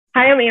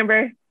Hi, I'm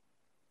Amber.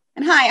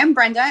 And hi, I'm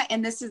Brenda,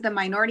 and this is the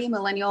Minority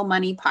Millennial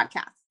Money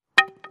Podcast.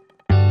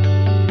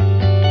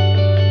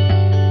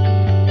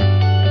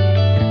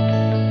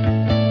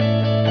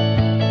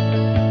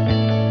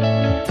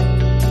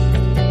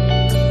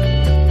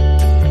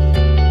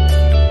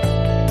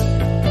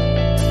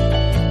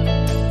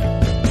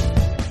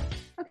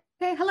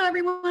 Okay, hello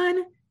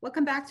everyone.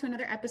 Welcome back to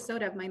another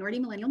episode of Minority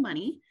Millennial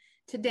Money.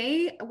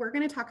 Today, we're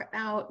going to talk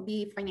about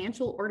the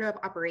financial order of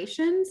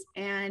operations.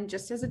 And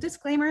just as a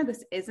disclaimer,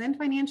 this isn't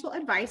financial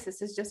advice.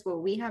 This is just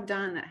what we have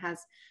done that has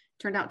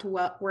turned out to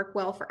work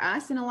well for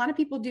us. And a lot of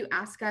people do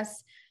ask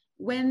us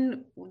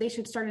when they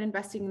should start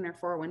investing in their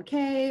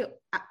 401k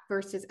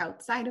versus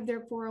outside of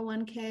their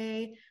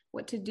 401k,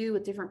 what to do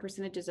with different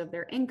percentages of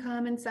their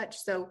income and such.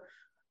 So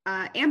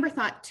Amber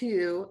thought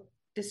to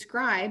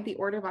describe the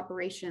order of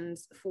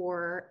operations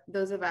for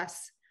those of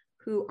us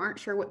who aren't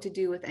sure what to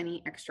do with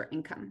any extra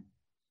income.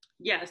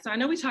 Yeah, so I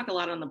know we talk a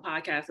lot on the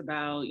podcast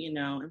about,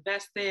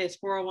 invest this,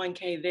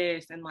 401k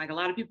this, and like a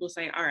lot of people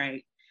say, all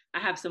right, I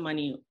have some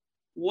money.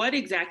 What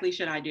exactly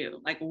should I do?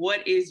 Like,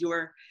 what is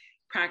your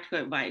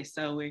practical advice?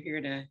 So we're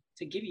here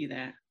to give you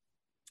that.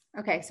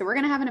 Okay, so we're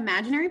going to have an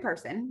imaginary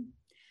person.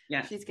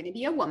 Yeah. She's going to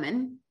be a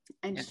woman,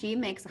 and she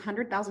makes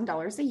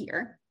 $100,000 a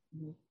year.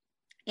 Mm-hmm.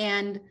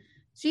 And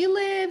she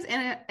lives in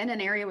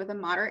an area with a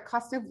moderate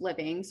cost of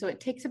living. So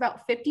it takes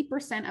about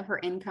 50% of her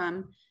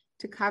income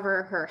to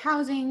cover her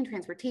housing,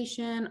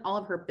 transportation, all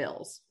of her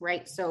bills,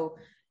 right? So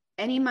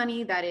any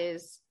money that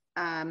is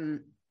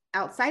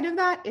outside of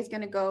that is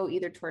going to go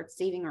either towards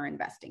saving or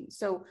investing.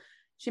 So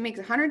she makes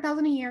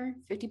 $100,000 a year,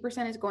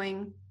 50% is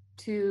going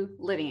to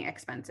living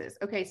expenses.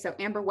 Okay, so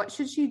Amber, what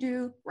should she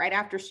do right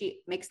after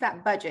she makes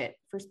that budget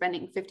for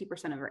spending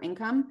 50% of her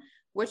income?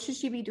 What should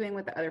she be doing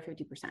with the other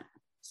 50%?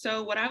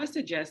 So what I would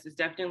suggest is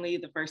definitely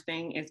the first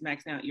thing is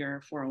maxing out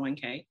your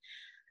 401k.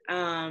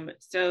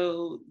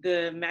 So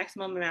the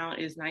maximum amount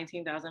is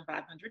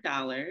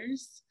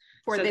 $19,500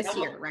 for this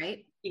year,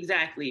 right?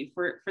 Exactly,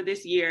 for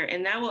this year.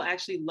 And that will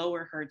actually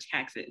lower her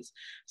taxes.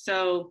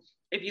 So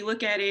if you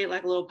look at it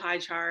like a little pie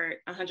chart,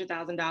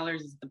 $100,000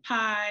 is the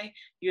pie.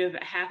 You have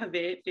half of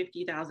it,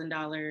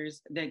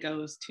 $50,000 that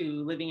goes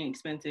to living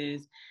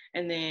expenses.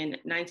 And then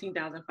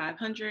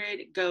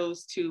 $19,500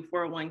 goes to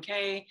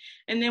 401k.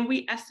 And then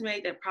we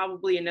estimate that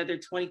probably another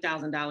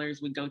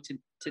 $20,000 would go to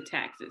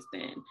taxes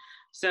then.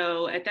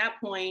 So at that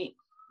point,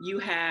 you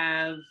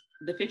have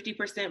the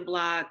 50%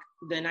 block,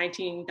 the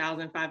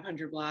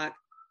 $19,500 block,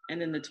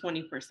 and then the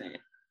 20%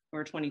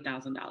 or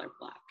 $20,000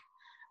 block.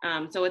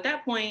 So at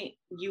that point,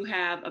 you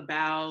have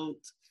about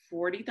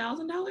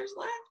 $40,000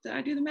 left. Did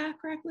I do the math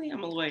correctly?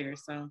 I'm a lawyer,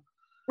 so.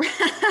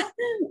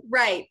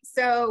 Right.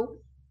 So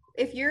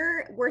if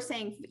we're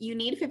saying you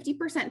need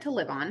 50% to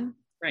live on,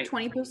 right.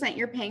 20%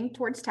 you're paying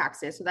towards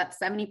taxes. So that's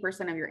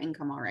 70% of your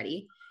income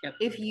already. Yep.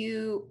 If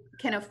you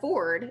can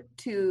afford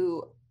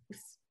to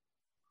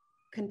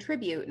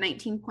contribute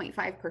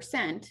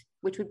 19.5%,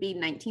 which would be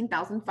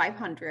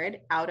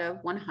 19,500 out of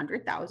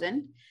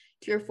 100,000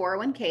 to your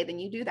 401k, then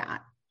you do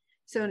that.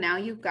 So now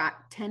you've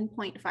got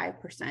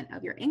 10.5%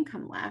 of your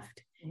income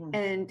left. Mm-hmm.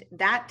 And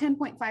that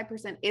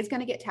 10.5% is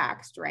going to get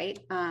taxed, right?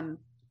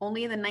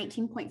 Only the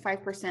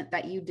 19.5%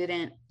 that you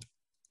didn't,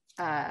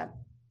 that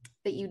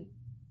you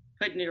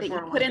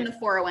put in the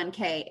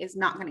 401k is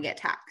not going to get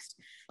taxed.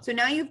 So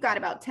now you've got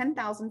about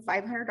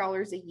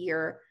 $10,500 a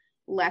year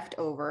left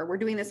over. We're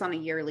doing this on a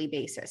yearly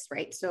basis,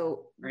 right?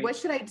 So What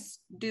should I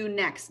do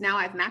next? Now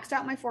I've maxed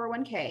out my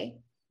 401k.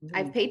 Mm-hmm.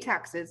 I've paid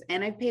taxes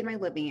and I've paid my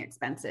living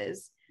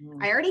expenses.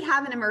 Mm-hmm. I already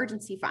have an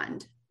emergency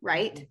fund,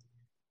 right? Mm-hmm.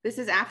 This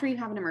is after you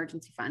have an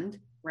emergency fund.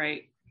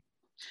 Right.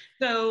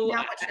 So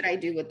now what should I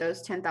do with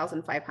those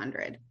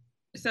 10,500?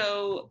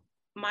 So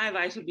my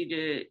advice would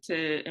be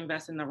to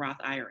invest in the Roth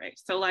IRA.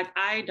 So like,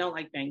 I don't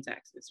like paying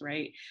taxes,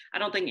 right? I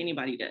don't think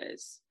anybody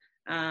does.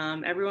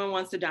 Everyone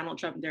wants to Donald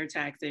Trump their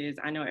taxes.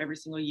 I know every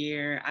single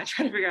year I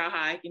try to figure out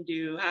how I can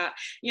do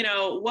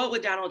what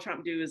would Donald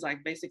Trump do is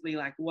like basically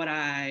like what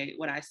I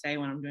say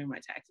when I'm doing my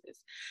taxes.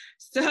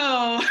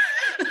 So,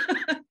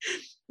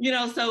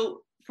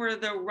 so for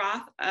the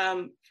Roth,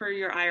 for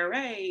your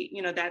IRA,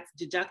 that's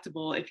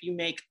deductible if you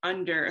make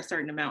under a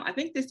certain amount. I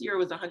think this year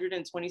was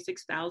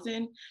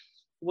 126,000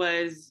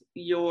 was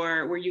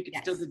where you could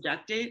still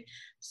deduct it.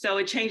 So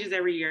it changes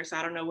every year. So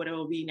I don't know what it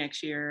will be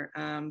next year.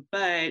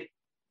 But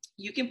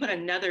you can put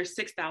another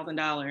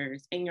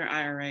 $6,000 in your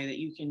IRA that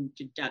you can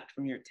deduct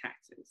from your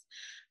taxes.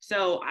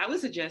 So I would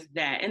suggest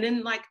that. And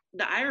then like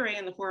the IRA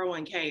and the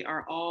 401k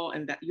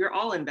you're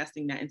all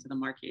investing that into the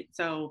market.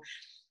 So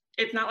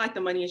it's not like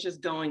the money is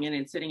just going in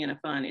and sitting in a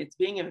fund. It's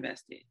being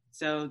invested.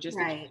 So just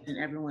to keep it in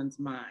everyone's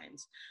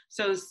minds.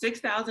 So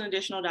 $6,000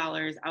 additional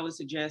dollars, I would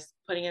suggest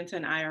putting into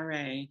an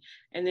IRA.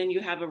 And then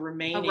you have a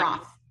remaining. A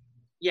Roth.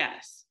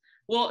 Yes.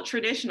 Well,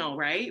 traditional,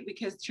 right?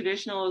 Because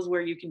traditional is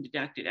where you can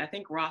deduct it. I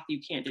think Roth,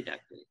 you can't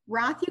deduct it.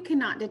 Roth, you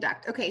cannot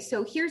deduct. Okay,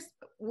 so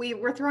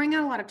we're throwing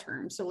out a lot of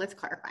terms, so let's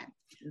clarify.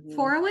 Mm-hmm.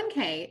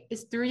 401k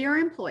is through your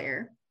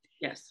employer.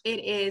 Yes.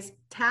 It is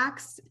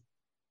tax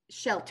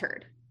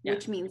sheltered.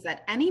 which means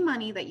that any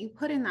money that you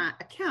put in that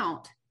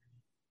account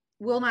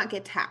will not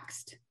get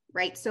taxed,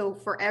 right? So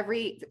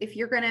if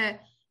you're going to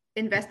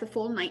invest the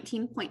full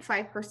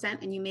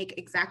 19.5% and you make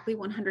exactly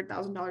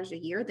 $100,000 a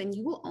year, then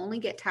you will only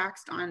get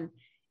taxed on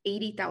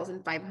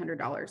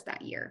 $80,500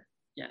 that year.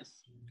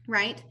 Yes.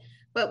 Right.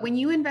 But when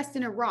you invest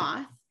in a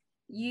Roth,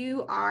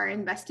 you are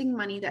investing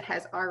money that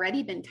has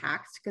already been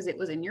taxed because it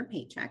was in your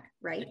paycheck,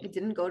 right? It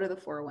didn't go to the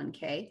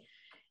 401k.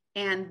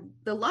 And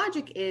the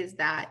logic is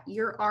that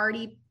you're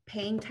already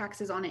paying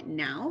taxes on it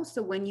now.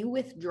 So when you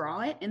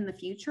withdraw it in the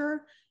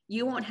future,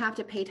 you won't have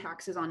to pay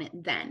taxes on it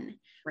then.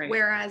 Right.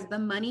 Whereas the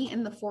money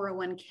in the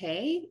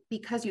 401k,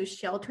 because you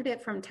sheltered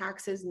it from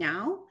taxes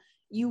now,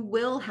 you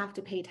will have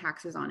to pay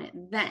taxes on it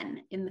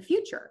then in the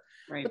future.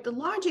 Right. But the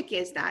logic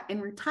is that in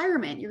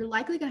retirement, you're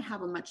likely going to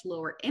have a much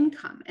lower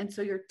income. And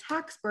so your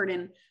tax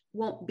burden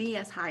won't be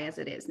as high as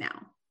it is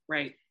now.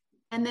 Right.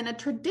 And then a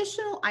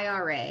traditional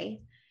IRA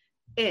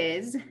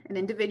is an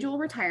individual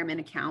retirement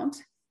account.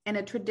 And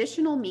a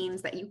traditional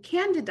means that you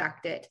can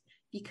deduct it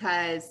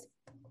because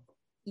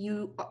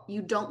you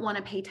don't want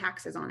to pay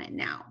taxes on it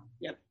now.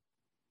 Yep.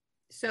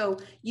 So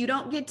you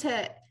don't get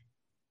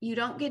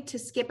to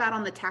skip out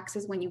on the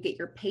taxes when you get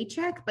your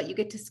paycheck, but you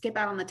get to skip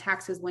out on the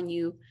taxes when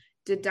you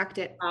deduct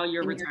it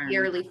your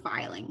yearly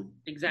filing.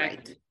 Exactly.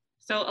 Right.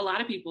 So a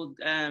lot of people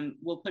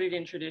will put it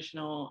in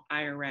traditional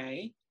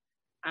IRA,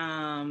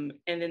 and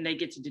then they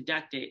get to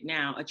deduct it.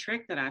 Now, a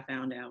trick that I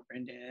found out,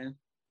 Brenda,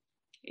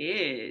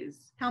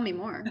 is tell me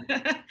more.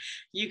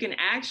 You can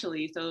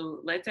actually,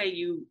 so let's say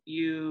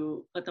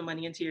you put the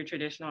money into your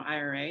traditional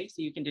IRA so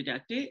you can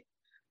deduct it.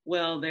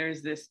 Well,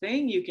 there's this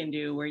thing you can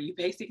do where you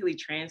basically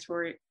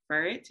transfer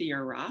it to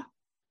your Roth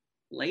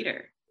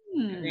later.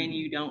 And then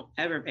you don't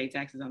ever pay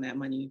taxes on that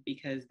money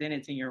because then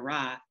it's in your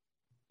Roth.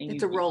 And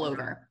it's a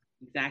rollover.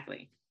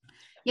 Exactly.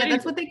 Yeah,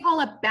 that's what they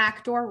call a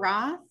backdoor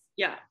Roth.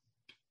 Yeah.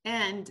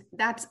 And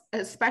that's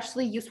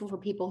especially useful for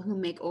people who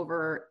make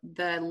over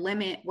the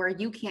limit where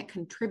you can't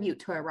contribute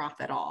to a Roth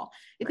at all.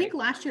 I think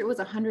last year it was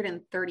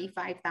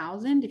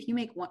 135,000. If you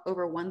make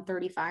over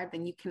 135,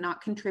 then you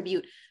cannot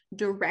contribute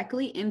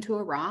directly into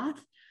a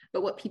Roth.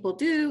 But what people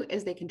do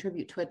is they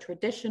contribute to a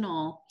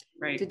traditional,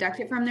 deduct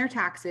it from their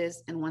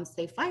taxes. And once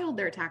they filed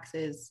their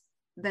taxes,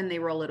 then they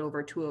roll it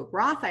over to a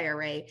Roth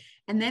IRA.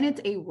 And then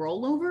it's a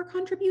rollover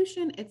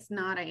contribution. It's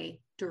not a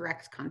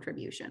direct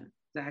contribution.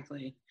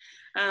 Exactly.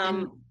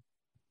 Go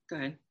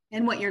ahead.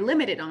 And what you're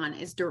limited on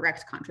is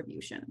direct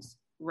contributions.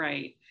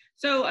 Right.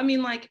 So, I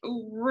mean, like,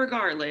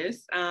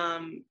 regardless,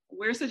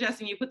 we're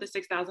suggesting you put the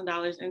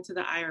 $6,000 into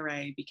the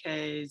IRA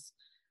because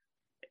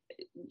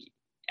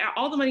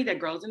all the money that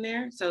grows in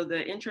there, so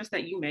the interest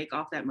that you make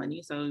off that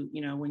money, so,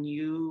 you know, when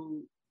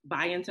you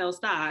buy and sell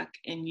stock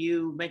and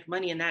you make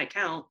money in that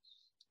account,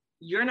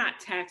 you're not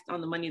taxed on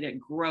the money that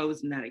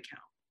grows in that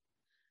account.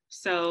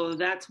 So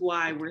that's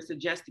why we're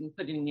suggesting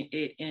putting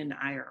it in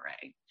IRA.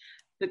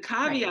 The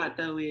caveat,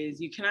 though, is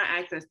you cannot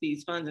access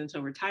these funds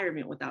until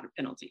retirement without a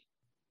penalty.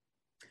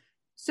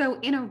 So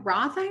in a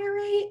Roth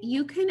IRA,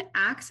 you can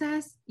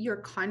access your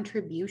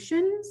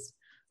contributions.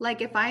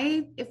 Like if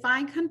I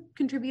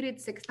contributed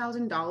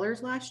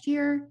 $6,000 last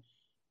year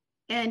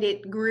and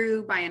it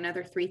grew by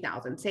another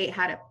 3,000, say it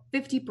had a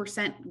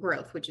 50%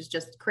 growth, which is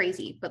just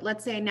crazy. But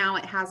let's say now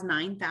it has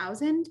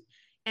 9,000.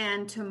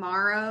 And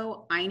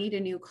tomorrow I need a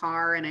new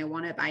car and I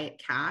want to buy it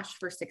cash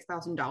for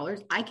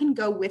 $6,000. I can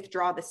go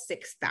withdraw the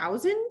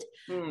 6,000,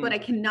 but I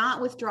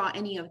cannot withdraw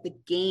any of the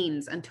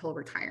gains until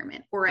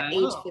retirement or at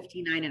age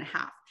 59 and a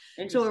half.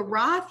 So a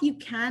Roth, you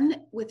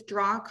can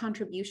withdraw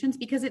contributions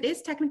because it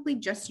is technically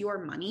just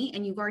your money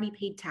and you've already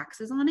paid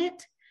taxes on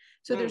it.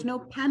 So there's no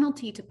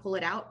penalty to pull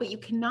it out, but you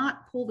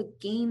cannot pull the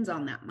gains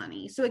on that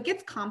money. So it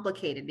gets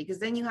complicated because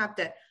then you have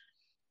to,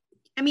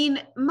 I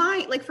mean,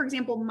 for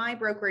example, my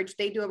brokerage,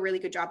 they do a really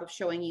good job of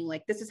showing you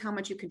like, this is how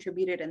much you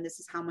contributed and this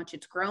is how much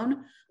it's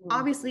grown.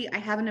 Obviously I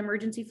have an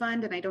emergency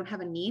fund and I don't have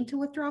a need to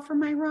withdraw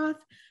from my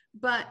Roth,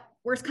 but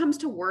worst comes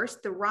to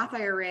worst, the Roth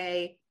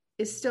IRA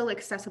is still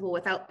accessible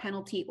without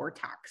penalty or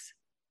tax.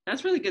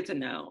 That's really good to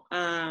know.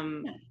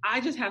 I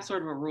just have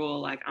sort of a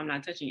rule, like I'm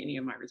not touching any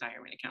of my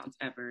retirement accounts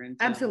ever.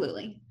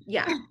 Absolutely.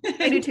 Yeah,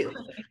 I do too.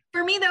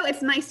 For me though,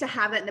 it's nice to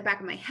have that in the back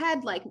of my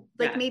head. Like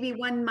maybe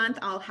 1 month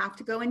I'll have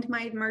to go into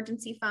my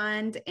emergency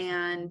fund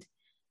and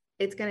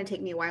it's going to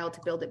take me a while to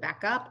build it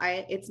back up.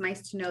 It's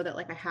nice to know that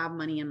like I have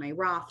money in my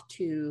Roth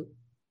to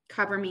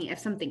cover me if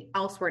something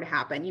else were to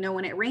happen. You know,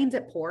 when it rains,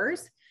 it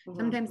pours.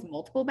 Sometimes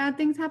multiple bad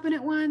things happen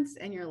at once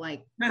and you're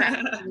like,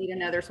 crap, I need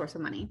another source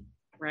of money.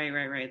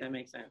 Right. That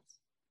makes sense.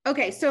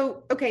 Okay.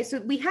 So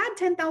we had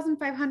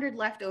 10,500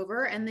 left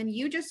over and then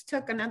you just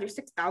took another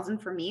 6,000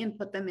 for me and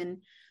put them in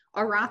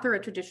a Roth or a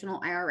traditional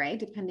IRA,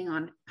 depending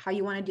on how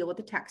you want to deal with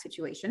the tax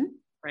situation.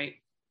 Right.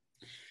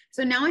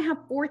 So now I have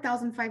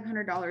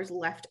 $4,500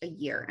 left a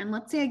year. And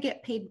let's say I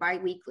get paid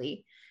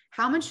biweekly.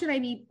 How much should I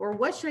be, or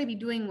what should I be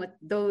doing with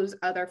those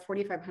other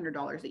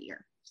 $4,500 a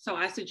year? So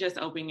I suggest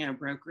opening a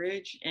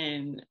brokerage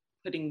and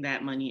putting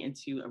that money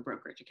into a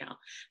brokerage account.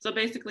 So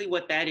basically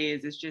what that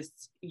is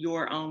just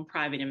your own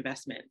private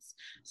investments.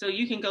 So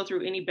you can go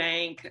through any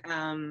bank.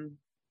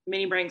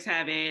 Many banks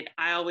have it.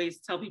 I always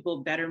tell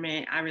people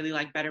Betterment. I really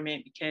like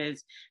Betterment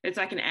because it's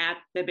like an app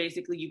that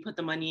basically you put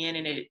the money in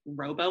and it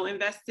robo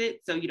invests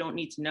it. So you don't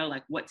need to know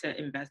like what to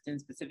invest in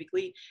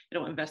specifically.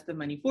 It'll invest the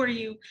money for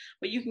you.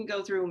 But you can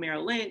go through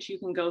Merrill Lynch. You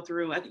can go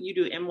through, I think you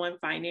do M1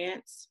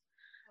 Finance,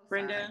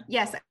 Brenda.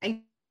 Yes,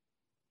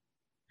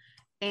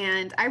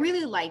 and I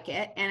really like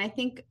it. And I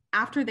think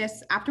after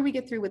we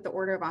get through with the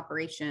order of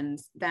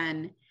operations,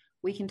 then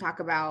we can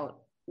talk about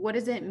what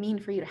does it mean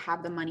for you to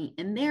have the money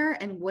in there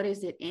and what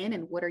is it in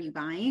and what are you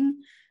buying?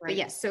 Right. But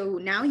yes, so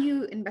now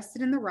you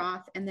invested in the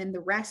Roth and then the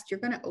rest, you're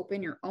going to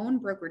open your own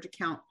brokerage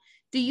account.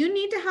 Do you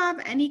need to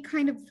have any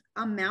kind of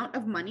amount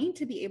of money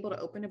to be able to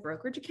open a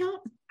brokerage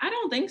account? I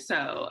don't think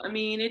so. I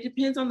mean, it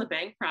depends on the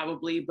bank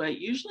probably, but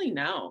usually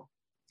no.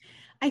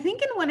 I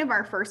think in one of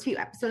our first few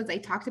episodes, I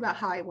talked about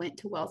how I went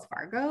to Wells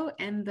Fargo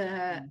and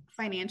the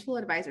financial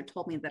advisor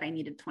told me that I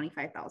needed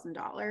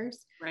 $25,000.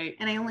 Right.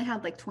 And I only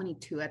had like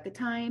 22 at the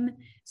time.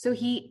 So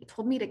he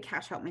told me to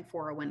cash out my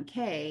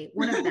 401k,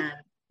 one of them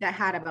that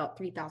had about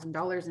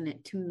 $3,000 in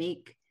it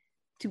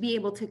to be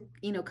able to,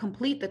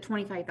 complete the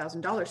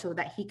 $25,000 so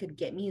that he could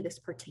get me this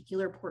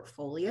particular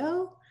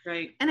portfolio.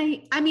 Right. And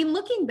I mean,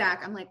 looking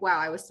back, I'm like, wow,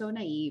 I was so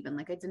naive and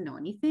like, I didn't know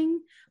anything,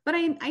 but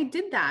I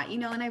did that,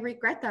 and I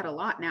regret that a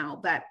lot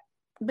now, but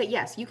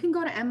yes, you can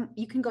go to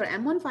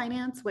M1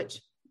 Finance,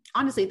 which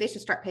honestly, they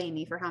should start paying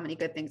me for how many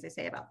good things I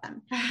say about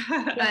them.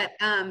 But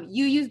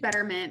you use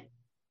Betterment.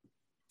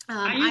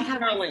 I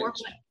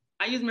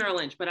use Merrill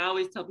Lynch, but I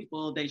always tell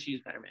people they should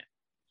use Betterment.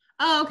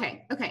 Oh,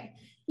 okay. Okay.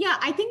 Yeah,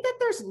 I think that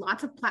there's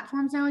lots of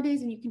platforms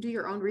nowadays and you can do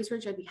your own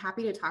research. I'd be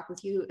happy to talk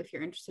with you if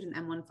you're interested in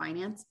M1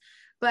 Finance.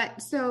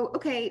 But so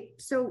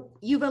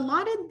you've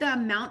allotted the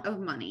amount of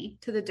money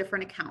to the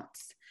different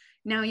accounts.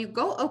 Now you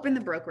go open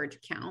the brokerage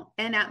account,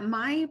 and at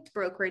my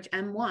brokerage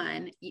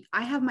M1,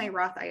 I have my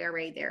Roth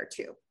IRA there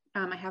too.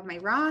 I have my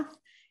Roth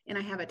and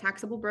I have a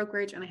taxable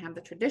brokerage and I have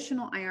the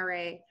traditional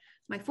IRA.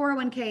 My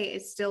 401k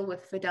is still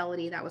with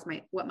Fidelity. That was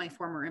what my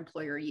former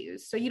employer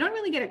used. So you don't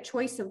really get a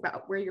choice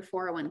about where your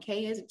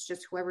 401k is. It's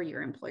just whoever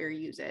your employer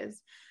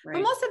uses. Right.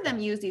 But most of them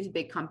use these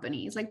big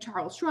companies like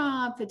Charles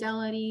Schwab,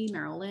 Fidelity,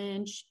 Merrill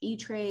Lynch,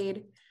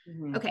 E-Trade.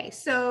 Mm-hmm. Okay,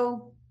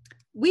 so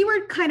we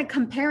were kind of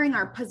comparing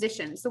our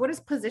positions. So what does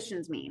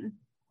positions mean?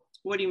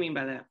 What do you mean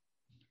by that?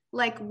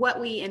 Like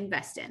what we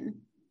invest in.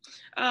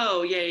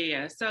 Oh,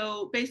 yeah.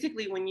 So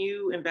basically when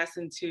you invest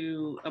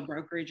into a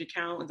brokerage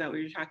account, is that what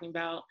you're talking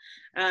about?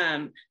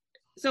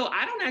 So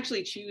I don't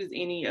actually choose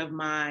any of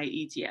my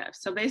ETFs.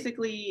 So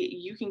basically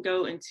you can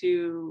go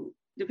into,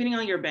 depending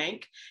on your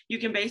bank, you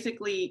can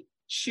basically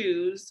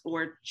choose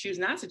or choose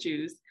not to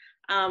choose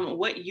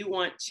what you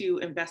want to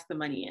invest the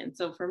money in.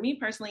 So for me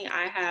personally,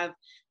 I have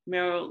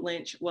Merrill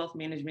Lynch Wealth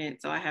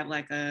Management. So I have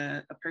like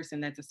a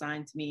person that's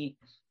assigned to me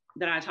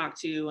that I talk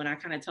to, and I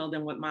kind of tell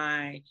them what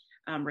my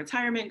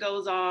retirement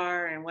goals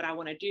are and what I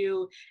want to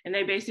do. And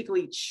they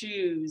basically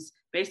choose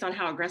based on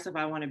how aggressive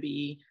I want to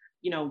be,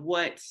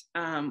 what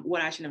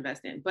I should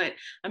invest in. But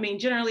I mean,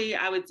 generally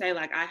I would say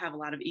like I have a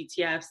lot of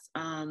ETFs,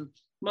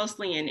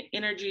 mostly in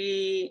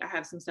energy. I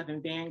have some stuff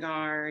in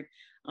Vanguard,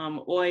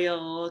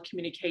 oil,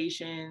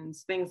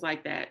 communications, things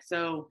like that.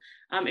 So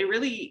it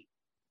really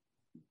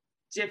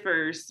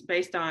differs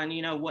based on,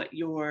 what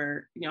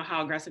your,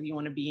 how aggressive you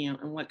want to be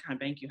and what kind of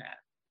bank you have.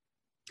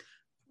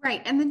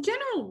 Right. And the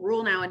general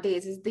rule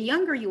nowadays is the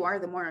younger you are,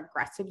 the more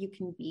aggressive you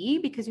can be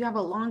because you have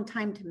a long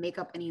time to make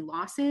up any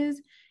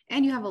losses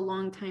and you have a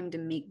long time to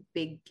make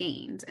big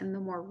gains. And the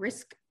more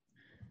risk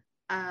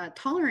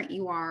tolerant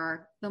you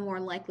are, the more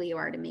likely you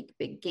are to make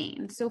big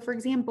gains. So for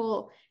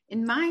example,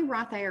 in my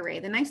Roth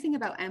IRA, the nice thing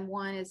about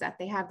M1 is that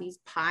they have these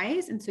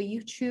pies. And so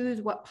you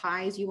choose what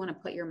pies you want to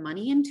put your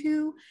money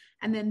into.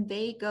 And then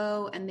they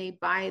go and they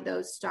buy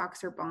those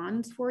stocks or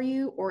bonds for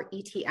you, or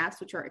ETFs,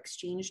 which are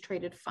exchange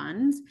traded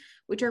funds,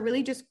 which are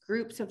really just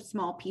groups of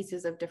small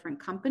pieces of different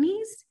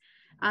companies.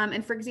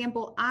 And for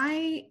example,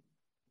 I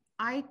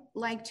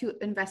like to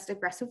invest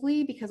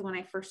aggressively because when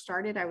I first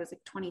started, I was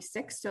like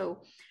 26.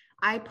 So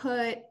I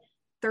put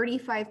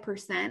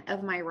 35%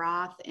 of my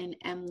Roth in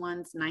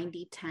M1's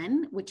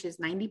 90-10, which is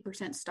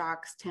 90%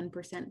 stocks,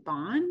 10%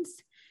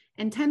 bonds.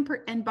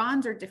 And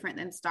bonds are different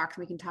than stocks.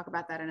 We can talk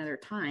about that another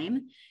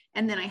time.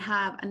 And then I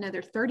have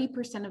another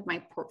 30% of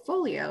my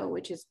portfolio,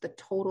 which is the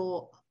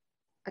total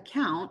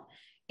account,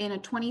 in a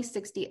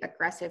 2060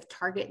 aggressive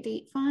target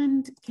date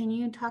fund. Can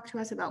you talk to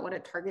us about what a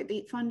target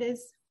date fund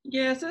is?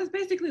 Yeah, so it's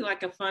basically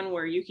like a fund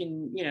where you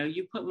can,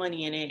 you put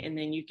money in it and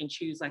then you can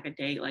choose like a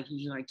date, like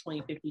usually like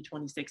 2050,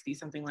 2060,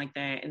 something like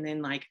that. And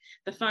then like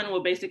the fund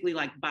will basically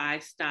like buy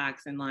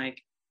stocks and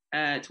like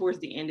towards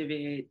the end of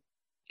it,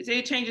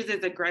 it changes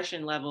its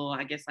aggression level,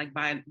 I guess, like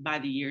by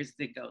the years as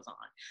it goes on.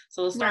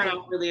 So it'll start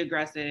off really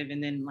aggressive.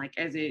 And then like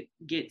as it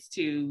gets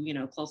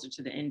to, closer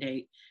to the end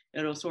date,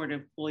 it'll sort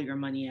of pull your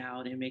money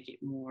out and make it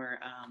more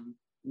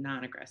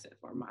non-aggressive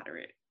or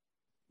moderate.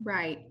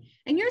 Right.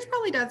 And yours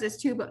probably does this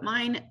too, but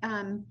mine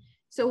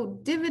So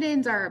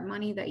dividends are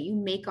money that you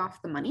make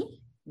off the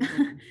money.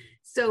 Mm-hmm.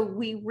 So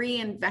we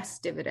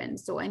reinvest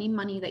dividends. So any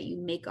money that you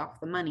make off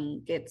the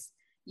money gets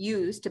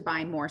used to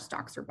buy more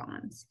stocks or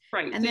bonds.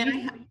 Right. And so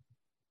then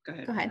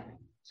go ahead.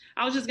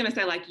 I was just going to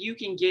say, like, you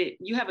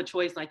have a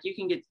choice, like you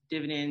can get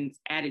dividends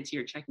added to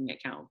your checking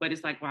account, but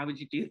it's like, why would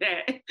you do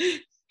that?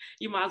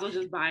 You might as well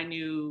just buy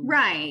new.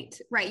 Right.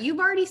 You've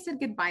already said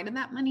goodbye to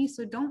that money.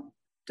 So don't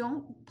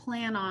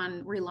plan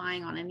on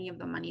relying on any of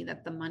the money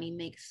that the money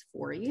makes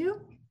for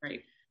you.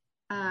 Right.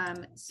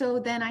 So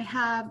then I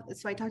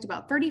talked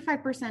about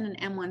 35% in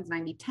M1's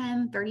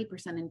 90-10,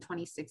 30% in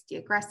 20-60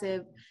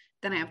 aggressive.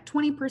 Then I have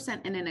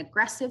 20% in an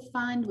aggressive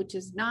fund, which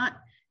is not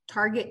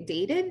target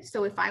dated.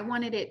 So if I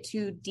wanted it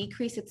to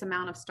decrease its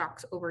amount of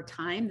stocks over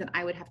time, then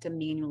I would have to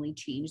manually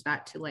change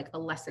that to like a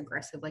less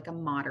aggressive, like a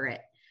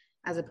moderate,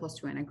 as opposed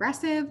to an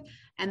aggressive.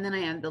 And then I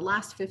have the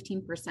last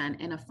 15%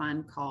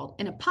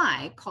 in a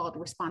pie called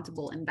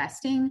responsible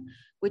investing,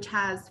 which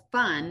has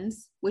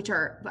funds,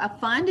 a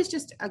fund is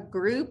just a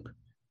group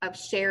of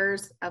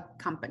shares of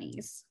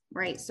companies,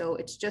 right? So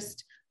it's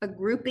just a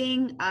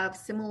grouping of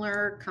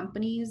similar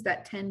companies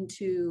that tend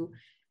to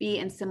be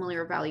in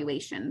similar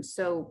valuations.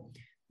 So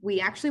we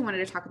actually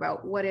wanted to talk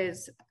about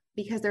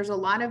because there's a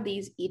lot of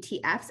these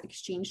ETFs,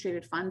 exchange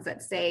traded funds,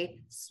 that say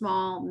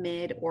small,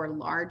 mid, or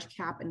large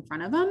cap in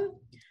front of them.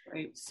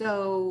 Right.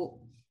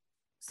 So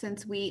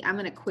I'm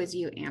going to quiz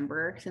you,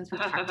 Amber, since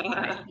we've talked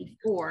about it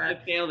before.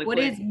 What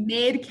is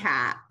mid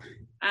cap?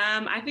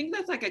 I think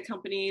that's like a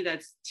company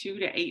that's $2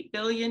 to $8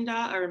 billion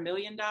or $1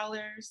 million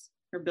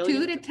or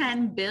billion. 2 to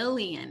 10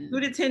 billion.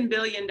 $2 to $10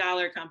 billion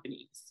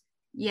companies.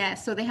 Yeah,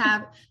 so they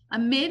have a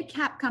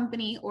mid-cap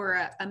company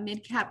or a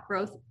mid-cap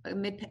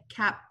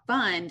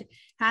fund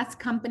has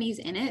companies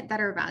in it that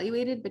are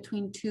valuated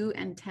between 2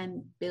 and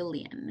 10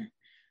 billion.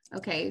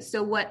 Okay,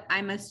 so what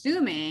I'm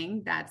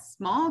assuming that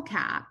small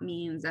cap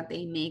means that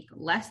they make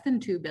less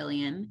than 2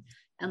 billion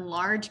and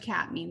large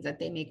cap means that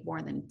they make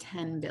more than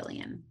 10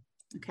 billion.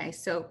 Okay,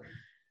 so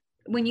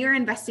when you're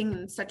investing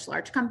in such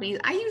large companies,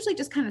 I usually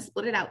just kind of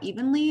split it out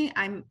evenly.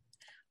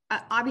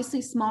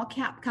 Obviously, small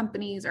cap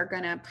companies are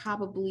going to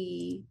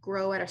probably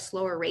grow at a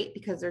slower rate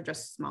because they're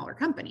just smaller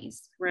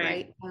companies,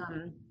 right?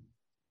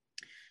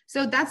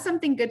 So that's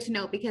something good to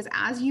know, because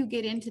as you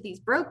get into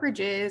these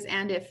brokerages,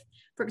 and if,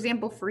 for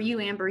example, for you,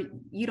 Amber,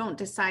 you don't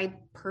decide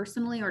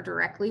personally or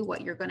directly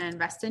what you're going to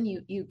invest in,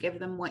 you give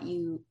them what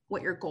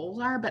your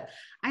goals are. But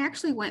I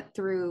actually went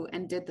through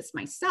and did this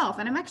myself,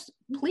 and I'm actually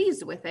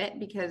pleased with it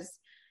because,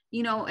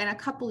 in a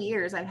couple of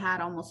years, I've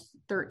had almost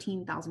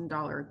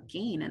 $13,000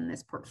 gain in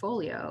this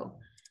portfolio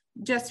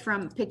just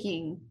from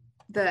picking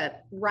the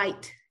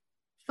right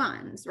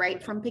funds,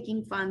 right? From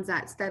picking funds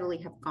that steadily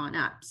have gone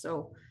up.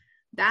 So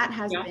that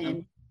has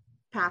been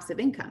passive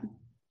income.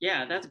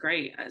 Yeah, that's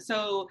great.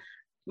 So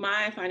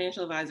my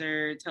financial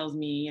advisor tells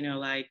me,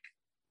 like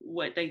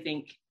what they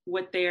think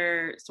is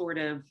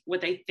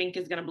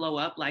going to blow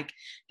up. Like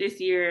this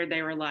year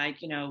they were like,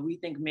 we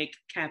think mid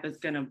cap is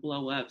going to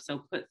blow up,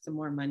 so put some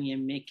more money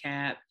in mid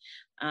cap.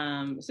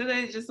 So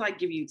they just like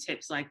give you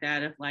tips like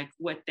that of like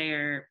what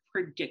their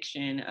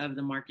prediction of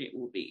the market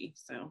will be.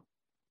 So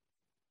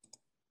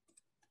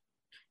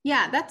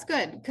yeah, that's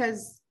good,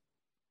 because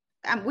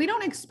we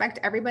don't expect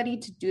everybody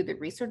to do the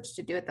research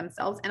to do it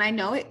themselves. And I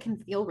know it can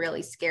feel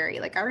really scary.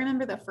 Like I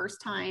remember the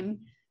first time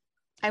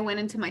I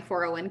went into my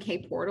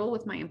 401k portal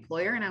with my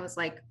employer and I was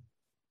like,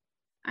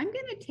 I'm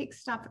going to take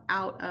stuff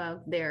out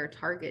of their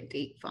target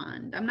date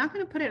fund. I'm not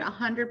going to put it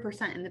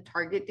 100% in the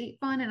target date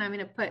fund. And I'm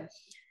going to put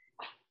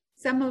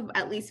some of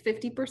at least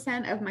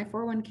 50% of my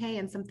 401k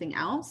in something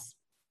else.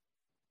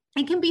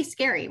 It can be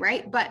scary,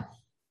 right? But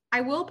I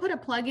will put a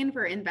plug in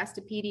for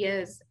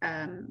Investopedia's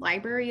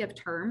library of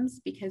terms,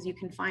 because you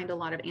can find a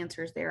lot of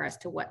answers there as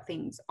to what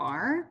things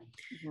are.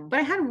 Mm-hmm. But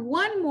I had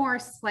one more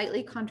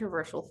slightly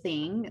controversial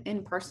thing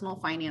in personal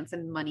finance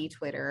and money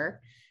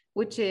Twitter,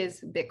 which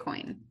is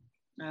Bitcoin.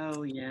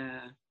 Oh, yeah.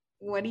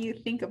 What do you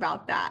think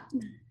about that?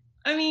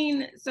 I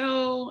mean,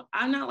 so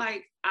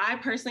I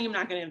personally am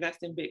not going to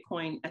invest in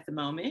Bitcoin at the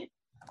moment.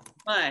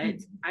 But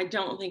I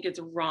don't think it's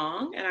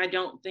wrong. And I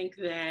don't think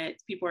that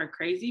people are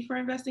crazy for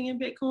investing in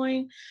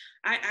Bitcoin.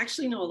 I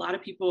actually know a lot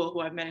of people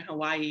who I've met in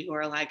Hawaii who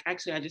are like,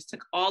 actually, I just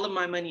took all of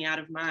my money out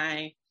of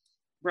my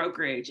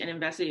brokerage and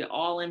invested it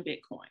all in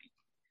Bitcoin.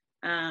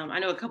 I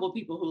know a couple of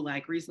people who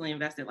like recently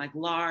invested like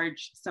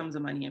large sums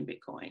of money in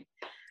Bitcoin.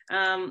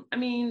 I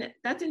mean,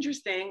 that's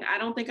interesting. I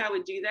don't think I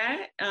would do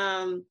that.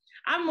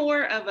 I'm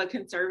more of a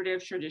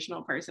conservative,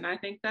 traditional person, I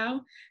think,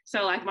 though.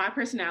 So like my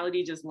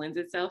personality just lends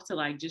itself to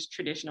like just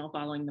traditional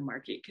following the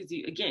market. Because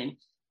again,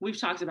 we've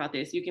talked about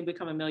this. You can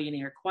become a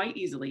millionaire quite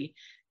easily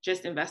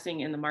just investing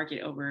in the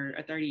market over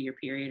a 30-year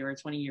period or a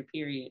 20-year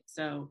period.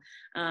 So,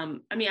 I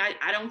mean,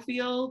 I don't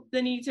feel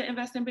the need to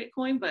invest in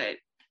Bitcoin, but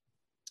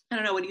I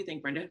don't know. What do you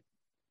think, Brenda?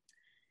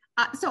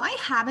 So I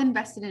have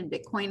invested in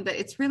Bitcoin, but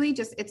it's really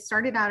just, it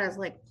started out as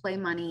like play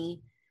money.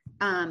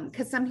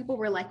 Because some people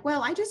were like,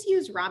 well, I just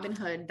use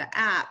Robinhood, the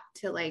app,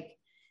 to like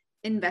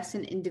invest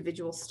in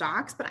individual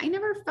stocks, but I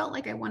never felt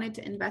like I wanted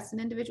to invest in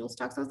individual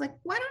stocks. I was like,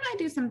 why don't I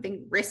do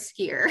something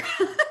riskier?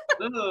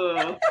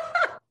 Ooh,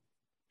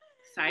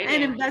 And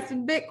exciting. invest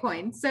in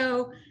Bitcoin.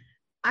 So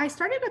I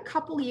started a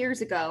couple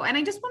years ago, and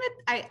I just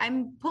wanted,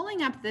 I'm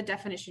pulling up the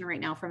definition right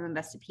now from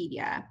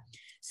Investopedia.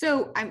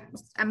 So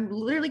I'm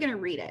literally going to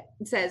read it.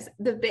 It says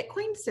the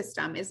Bitcoin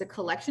system is a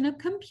collection of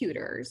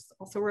computers,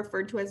 also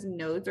referred to as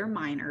nodes or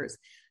miners,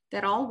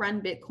 that all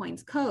run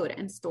Bitcoin's code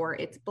and store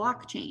its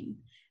blockchain.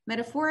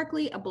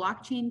 Metaphorically, a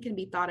blockchain can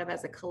be thought of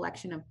as a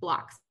collection of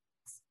blocks.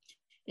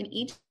 And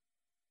each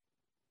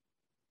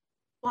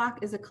block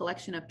is a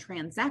collection of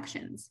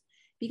transactions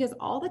because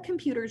all the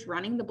computers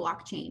running the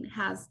blockchain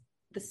has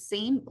the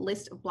same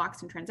list of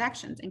blocks and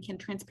transactions and can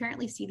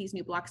transparently see these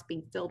new blocks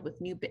being filled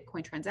with new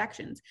Bitcoin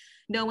transactions.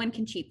 No one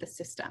can cheat the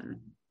system.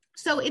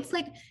 So it's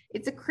like,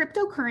 it's a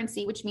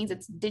cryptocurrency, which means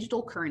it's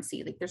digital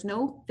currency. Like there's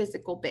no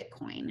physical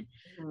Bitcoin.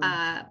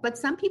 But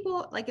some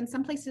people, like in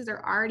some places,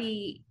 are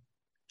already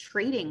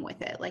trading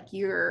with it. Like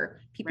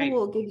people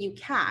will give you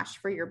cash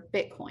for your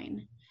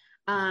Bitcoin.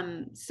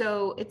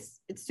 So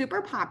it's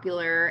super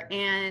popular,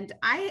 and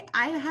I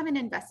haven't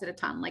invested a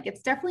ton. Like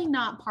it's definitely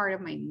not part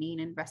of my main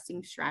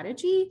investing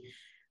strategy,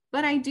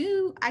 but I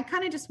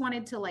kind of just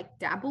wanted to like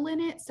dabble in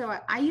it. So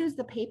I use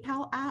the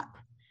PayPal app.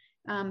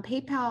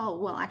 PayPal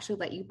will actually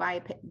let you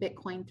buy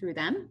Bitcoin through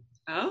them.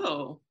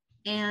 Oh.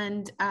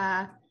 And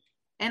I've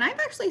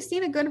actually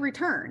seen a good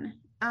return.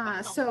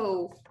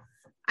 So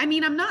I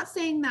mean, I'm not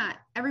saying that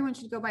everyone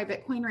should go buy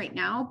Bitcoin right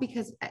now,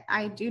 because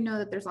I do know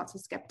that there's lots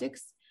of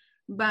skeptics.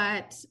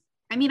 But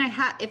I mean,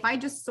 if I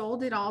just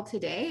sold it all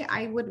today,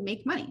 I would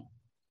make money.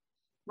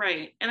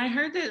 Right. And I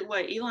heard that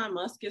Elon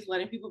Musk is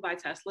letting people buy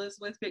Teslas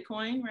with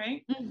Bitcoin,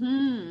 right?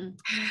 Mm-hmm.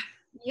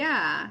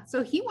 Yeah.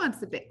 So he wants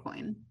the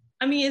Bitcoin.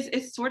 I mean,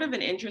 it's sort of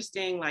an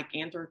interesting, like,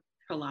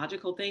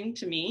 anthropological thing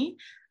to me.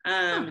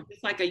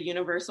 It's like a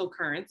universal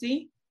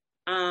currency.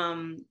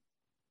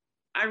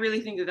 I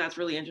really think that that's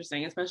really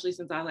interesting, especially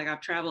since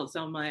I've traveled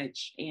so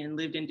much and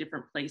lived in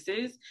different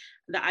places.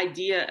 The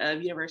idea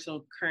of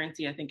universal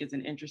currency, I think, is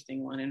an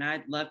interesting one, and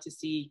I'd love to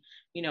see,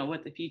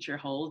 what the future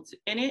holds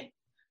in it.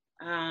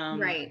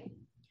 Right.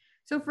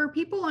 So for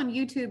people on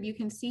YouTube, you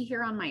can see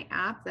here on my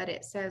app that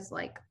it says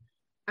like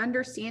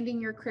understanding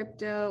your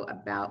crypto,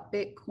 about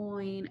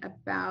Bitcoin,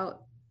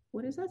 about,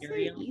 what does that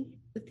say?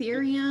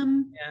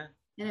 Ethereum. Yeah.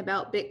 And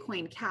about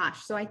Bitcoin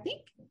Cash. So I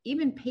think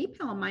even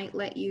PayPal might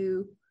let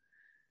you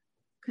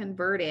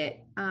convert it.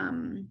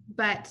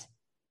 But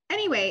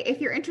anyway, if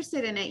you're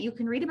interested in it, you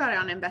can read about it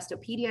on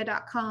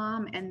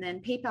investopedia.com. And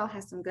then PayPal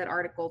has some good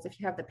articles. If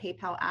you have the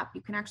PayPal app,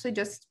 you can actually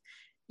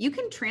you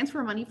can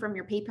transfer money from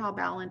your PayPal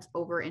balance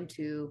over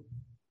into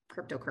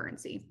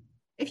cryptocurrency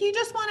if you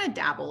just want to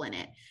dabble in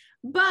it.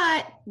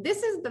 But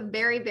this is the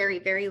very, very,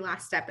 very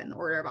last step in the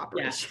order of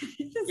operations.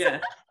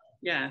 Yes.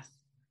 Yes.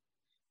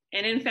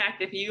 And in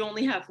fact, if you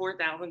only have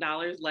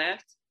 $4,000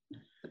 left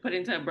to put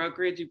into a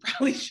brokerage, you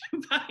probably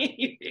should buy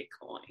any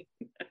Bitcoin.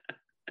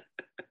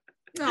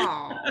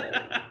 Oh,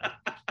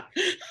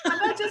 how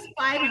about just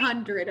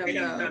 500 of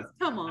those?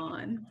 Come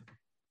on.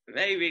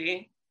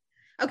 Maybe.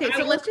 Okay,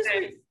 so let's just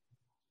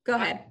go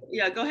ahead.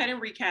 Yeah, go ahead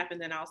and recap, and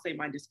then I'll say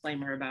my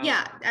disclaimer about.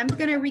 Yeah, I'm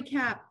gonna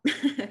recap.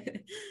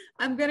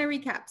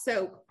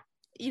 So,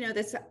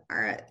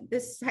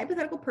 this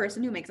hypothetical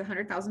person who makes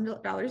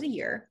 $100,000 a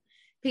year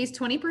pays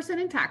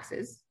 20% in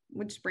taxes,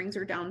 which brings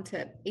her down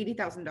to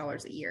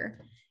 $80,000 a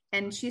year.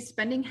 And she's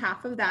spending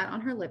half of that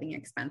on her living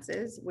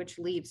expenses, which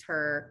leaves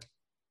her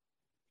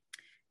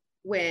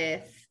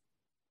with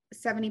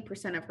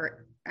 30% of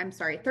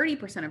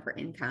her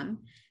income.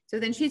 So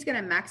then she's going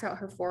to max out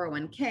her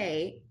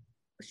 401k.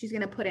 She's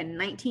going to put in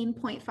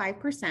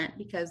 19.5%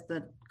 because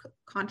the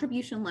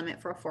contribution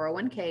limit for a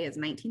 401k is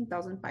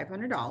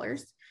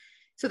 $19,500.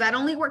 So that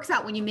only works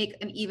out when you make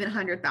an even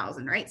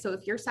 100,000, right? So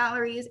if your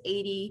salary is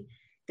 80,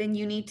 then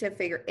you need to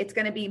figure it's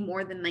going to be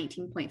more than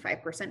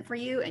 19.5% for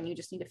you. And you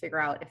just need to figure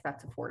out if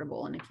that's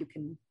affordable and if you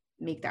can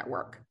make that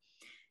work.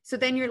 So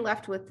then you're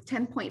left with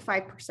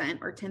 10.5%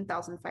 or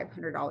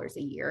 $10,500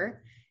 a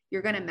year.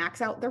 You're going to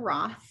max out the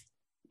Roth.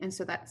 And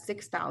so that's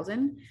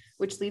 6,000,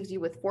 which leaves you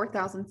with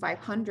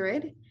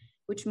 4,500,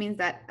 which means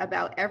that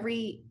about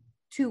every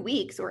 2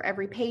 weeks or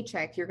every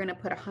paycheck, you're going to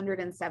put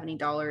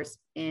 $170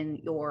 in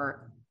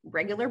your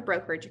regular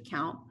brokerage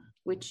account,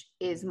 which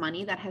is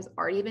money that has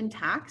already been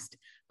taxed.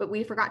 But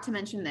we forgot to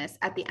mention this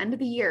at the end of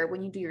the year,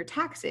 when you do your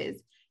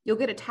taxes, you'll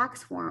get a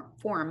tax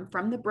form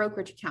from the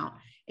brokerage account,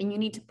 and you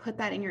need to put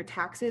that in your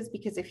taxes,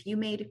 because if you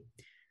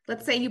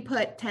let's say you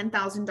put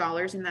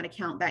 $10,000 in that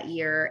account that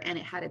year and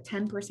it had a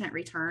 10%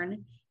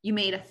 return, you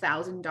made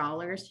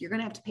 $1,000, you're going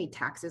to have to pay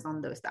taxes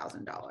on those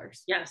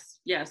 $1,000.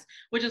 Yes.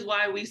 Which is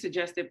why we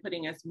suggested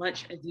putting as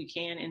much as you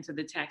can into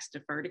the tax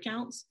deferred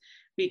accounts,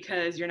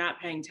 because you're not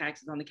paying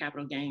taxes on the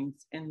capital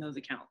gains in those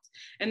accounts.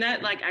 And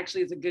that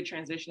actually is a good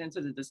transition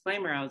into the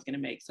disclaimer I was going to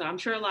make. So I'm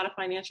sure a lot of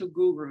financial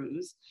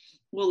gurus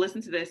will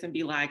listen to this and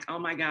be like, oh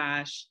my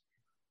gosh,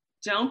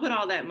 don't put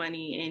all that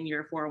money in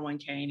your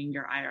 401k and in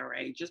your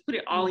IRA. Just put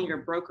it all in your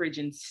brokerage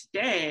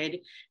instead,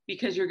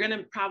 because you're going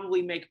to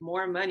probably make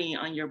more money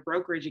on your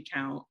brokerage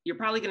account. You're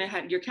probably going to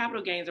have your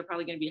capital gains are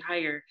probably going to be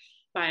higher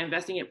by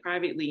investing it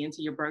privately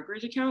into your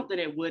brokerage account than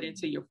it would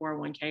into your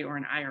 401k or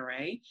an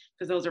IRA,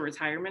 because those are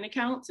retirement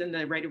accounts and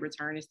the rate of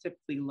return is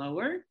typically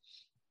lower,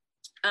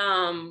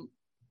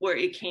 where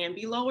it can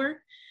be lower.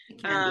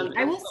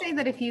 I will say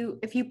that if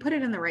you put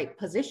it in the right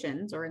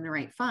positions or in the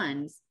right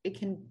funds, it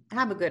can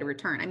have a good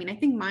return. I mean, I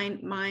think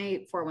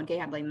my 401k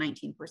had like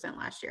 19%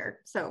 last year.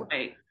 So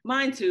right.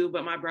 Mine too,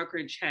 but my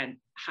brokerage had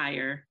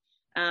higher.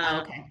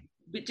 Okay.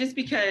 But just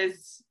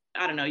because,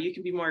 I don't know, you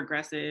can be more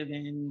aggressive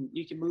and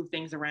you can move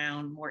things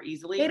around more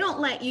easily. They don't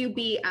let you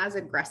be as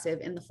aggressive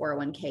in the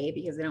 401k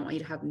because they don't want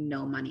you to have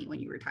no money when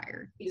you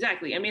retire.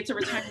 Exactly. I mean, it's a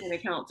retirement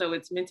account, so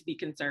it's meant to be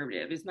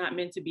conservative. It's not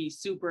meant to be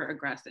super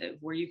aggressive,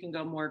 where you can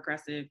go more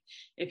aggressive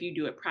if you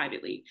do it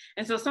privately.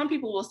 And so some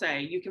people will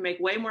say you can make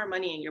way more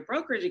money in your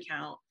brokerage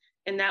account,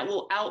 and that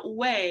will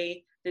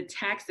outweigh the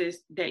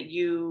taxes that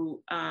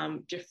you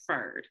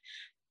deferred.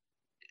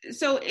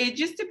 So it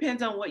just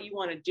depends on what you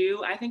want to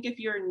do. I think if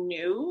you're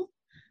new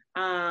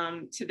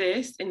to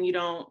this and you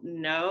don't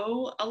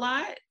know a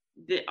lot,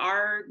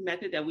 our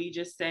method that we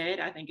just said,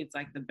 I think it's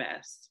like the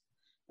best,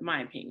 in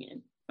my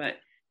opinion.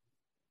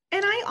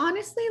 And I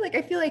honestly, like,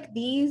 I feel like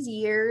these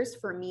years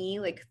for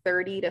me, like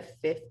 30 to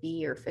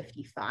 50 or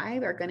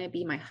 55 are going to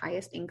be my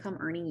highest income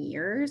earning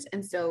years.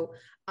 And so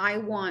I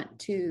want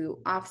to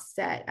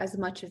offset as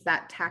much of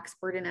that tax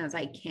burden as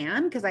I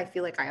can, because I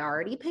feel like I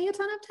already pay a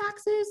ton of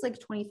taxes, like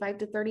 25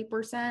 to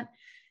 30%.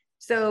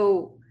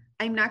 So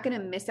I'm not going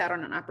to miss out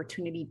on an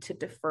opportunity to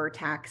defer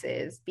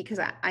taxes, because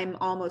I'm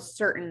almost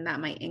certain that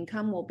my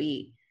income will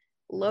be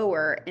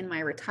lower in my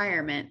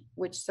retirement,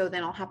 which so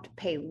then I'll have to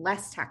pay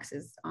less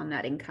taxes on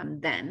that income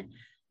then.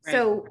 Right.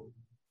 So,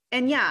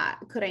 and yeah,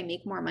 could I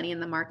make more money in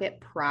the market?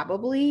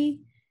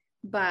 Probably,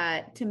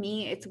 but to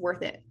me, it's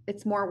worth it.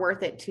 It's more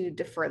worth it to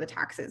defer the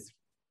taxes.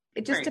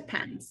 It just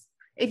depends.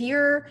 If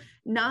you're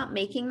not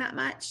making that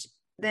much,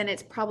 then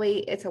it's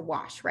a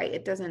wash, right?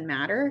 It doesn't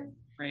matter.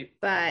 Right.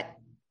 But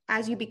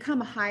as you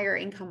become a higher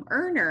income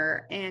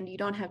earner and you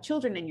don't have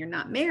children and you're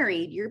not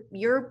married,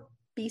 you're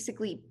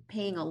basically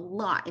paying a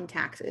lot in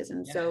taxes.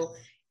 And so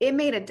it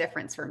made a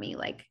difference for me.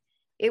 Like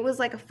it was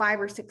like a $500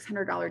 or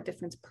 $600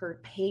 difference per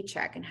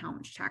paycheck in how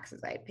much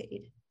taxes I had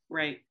paid.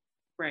 Right.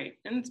 Right.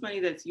 And it's money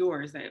that's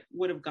yours that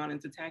would have gone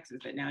into taxes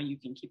that now you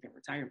can keep in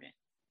retirement.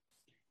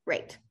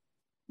 Right.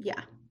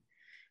 Yeah.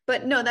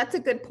 But no, that's a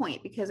good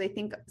point, because I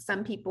think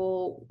some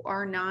people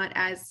are not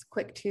as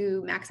quick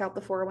to max out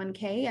the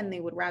 401k and they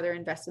would rather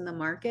invest in the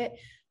market.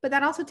 But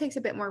that also takes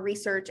a bit more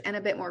research and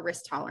a bit more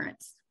risk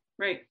tolerance.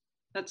 Right.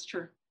 That's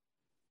true.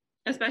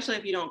 Especially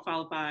if you don't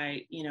qualify,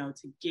 to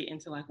get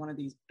into like one of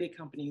these big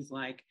companies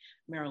like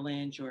Merrill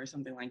Lynch or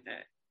something like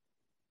that.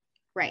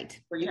 Right.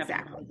 Where you have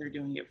they're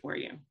doing it for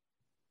you.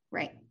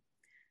 Right.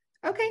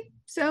 Okay.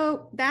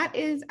 So that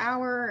is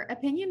our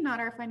opinion, not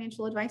our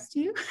financial advice to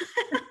you.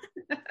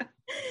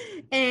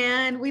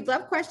 And we'd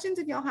love questions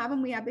if y'all have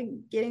them. We have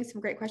been getting some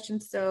great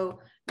questions. So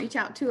reach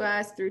out to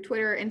us through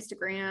Twitter,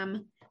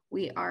 Instagram.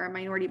 We are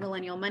Minority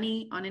Millennial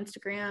Money on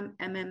Instagram,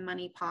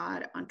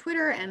 mmmoneypod on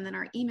Twitter, and then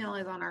our email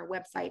is on our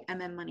website,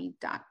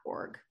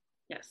 mmmoney.org.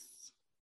 Yes.